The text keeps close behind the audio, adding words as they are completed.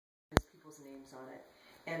names on it.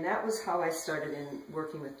 And that was how I started in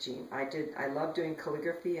working with Jean. I love doing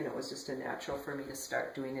calligraphy, and it was just a natural for me to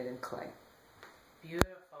start doing it in clay.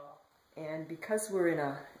 Beautiful. And because we're in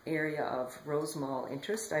an area of rose maul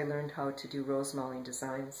interest, I learned how to do rose mauling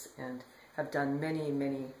designs and have done many,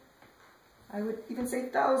 many, I would even say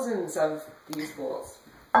thousands of these bowls.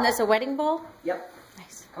 And that's a wedding bowl? Yep.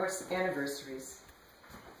 Nice. Or anniversaries.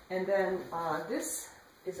 And then this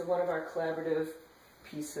is one of our collaborative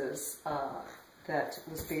pieces that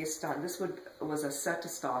was based on, this was a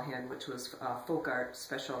Setesdal hen, which was a folk art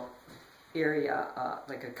special area,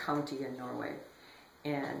 like a county in Norway.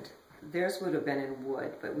 And theirs would have been in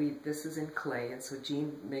wood, but this is in clay, and so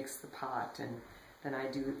Jean makes the pot, and then I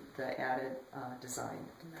do the added design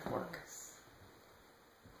work.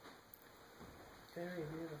 Very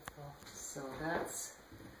beautiful. So that's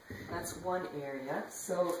one area.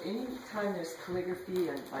 So anytime there's calligraphy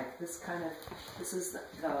and like this kind of, this is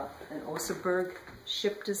an Oseberg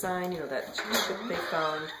ship design, you know, that ship they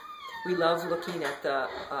found. We love looking at the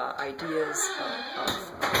ideas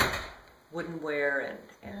of woodenware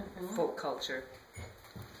and folk culture.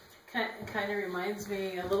 Kind of reminds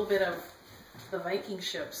me a little bit of the Viking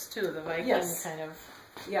ships too, the Viking kind of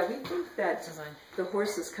Yeah, we think that design. The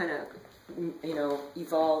horses kind of, you know,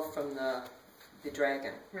 evolved from the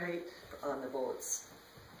dragon on the boats.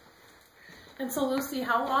 And so, Lucy,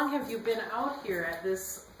 how long have you been out here at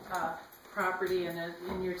this property and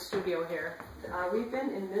in your studio here? We've been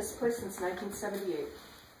in this place since 1978.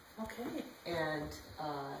 Okay. And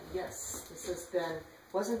yes, this has been,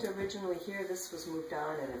 wasn't originally here, this was moved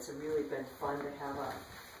on, and it's really been fun to have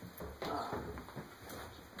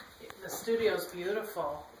the studio's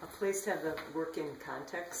beautiful. a place to have the work in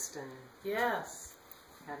context and Yes.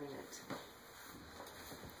 having it,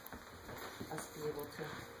 us be able to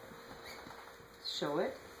show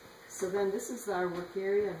it. So then this is our work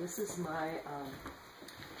area, and this is my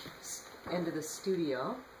end of the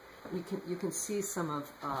studio. You can see some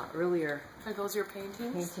of earlier Are those your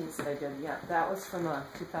paintings? paintings that I did. Yeah, that was from a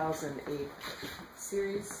 2008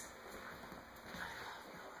 series.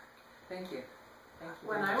 Thank you. Thank you.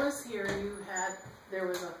 When I was here, there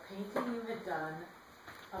was a painting you had done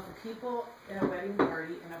of people in a wedding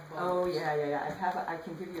party in a boat. Oh yeah. I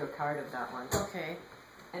can give you a card of that one. Okay.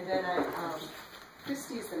 And then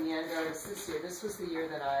Christie's the Meander artist this year. This was the year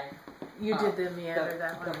that I You did the meander,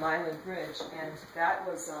 that one. the Myland Bridge, and that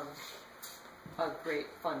was a great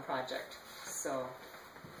fun project. So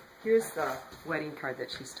here's the wedding card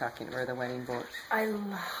that she's talking, or the wedding boat I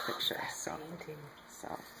love picture. that So painting.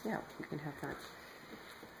 yeah, you can have that.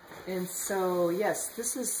 And so yes,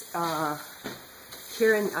 this is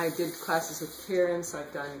Karen. I did classes with Karen, so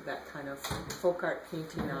I've done that kind of folk art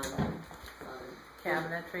painting on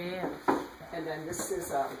Cabinetry and then this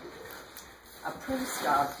is a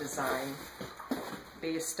Prunstad design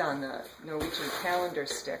based on the Norwegian calendar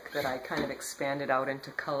stick that I kind of expanded out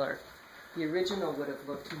into color. The original would have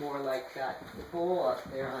looked more like that bowl up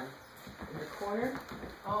there in the corner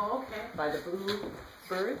Oh, okay. by the blue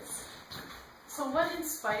birds. So what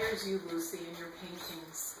inspires you, Lucy, in your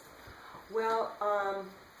paintings? Well,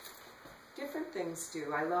 different things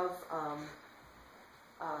do. I love,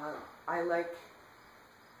 I like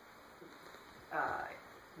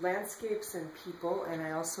landscapes and people, and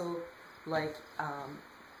I also like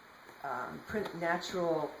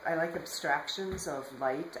natural, I like abstractions of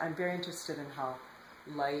light. I'm very interested in how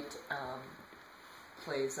light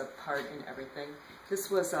plays a part in everything. This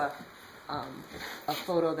was a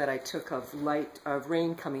photo that I took of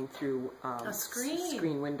rain coming through a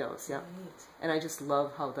screen windows. Yeah, Right. and I just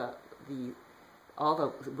love how all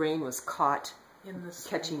the rain was caught In the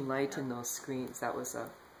catching light yeah. in those screens. That was a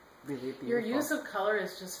really beautiful. Your use of color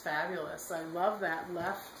is just fabulous. I love that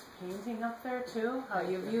left painting up there too. How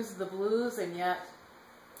you've used the blues and yet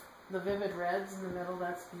the vivid reds in the middle.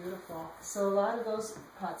 That's beautiful. So a lot of those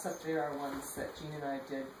pots up there are ones that Jean and I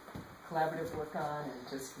did collaborative work on, and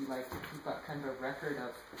just we like to keep up kind of a record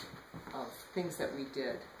of things that we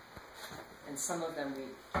did, and some of them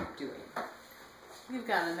we keep doing. You've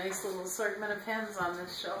got a nice little assortment of hens on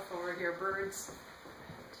this shelf over here, birds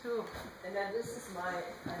too. And then this is my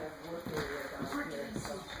kind of work area down here.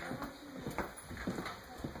 So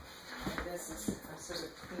this is, I'm sort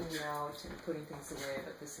of cleaning out and putting things away,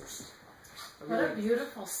 but this is What a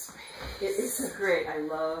beautiful space. It is a great. I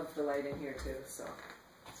love the light in here too. So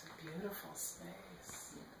It's a beautiful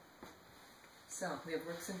space. so we have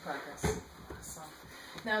works in progress. Awesome.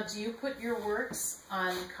 Now, do you put your works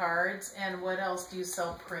on cards, and what else? Do you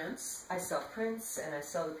sell prints? I sell prints and I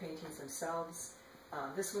sell the paintings themselves.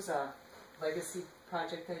 This was a legacy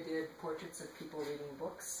project I did, portraits of people reading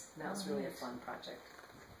books, and that was really a fun project.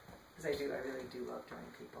 because I really do love drawing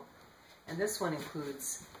people. And this one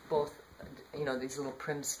includes both, these little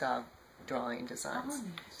Primstad drawing designs. Oh,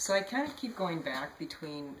 neat. So I kind of keep going back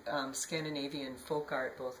between Scandinavian folk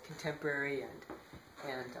art, both contemporary and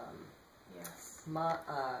Yes.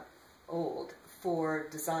 old, for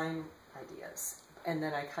design ideas. And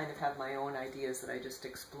then I kind of have my own ideas that I just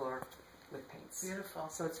explore with paints. Beautiful.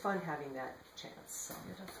 So it's fun having that chance. So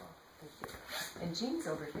Beautiful. thank you. And Jean's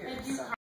over here. And you so.